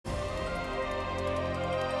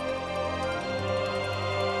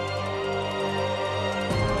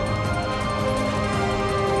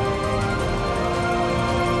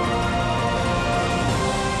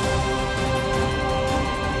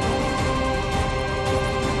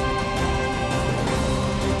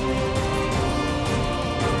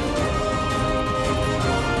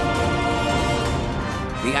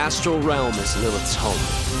astral realm is Lilith's home.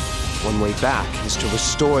 One way back is to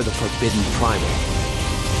restore the forbidden primal.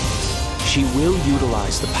 She will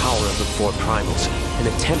utilize the power of the four primals and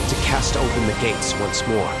attempt to cast open the gates once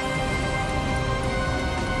more.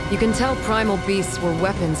 You can tell primal beasts were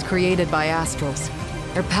weapons created by astrals.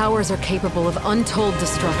 Their powers are capable of untold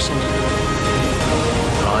destruction.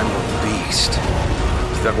 Primal beast?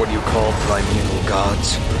 Is that what you call primeval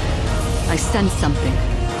gods? I sense something,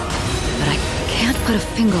 but I can't put a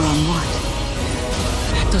finger on what.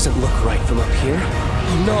 That doesn't look right from up here.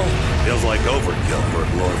 Oh no! Feels like overkill for a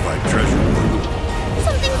glorified treasure.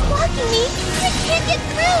 Something's blocking me! I can't get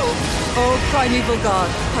through! Oh, primeval god,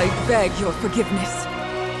 I beg your forgiveness.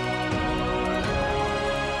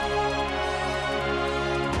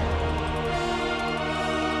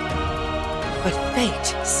 But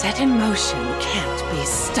fate set in motion can't be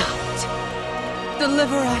stopped.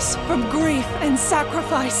 Deliver us from grief and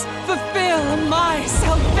sacrifice. Fulfill my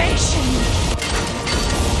salvation.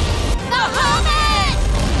 The Hobbit!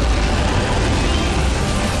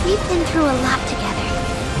 We've been through a lot together.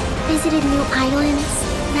 Visited new islands,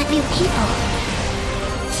 met new people.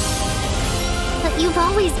 But you've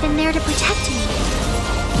always been there to protect me.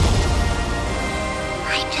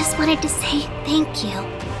 I just wanted to say thank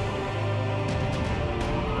you.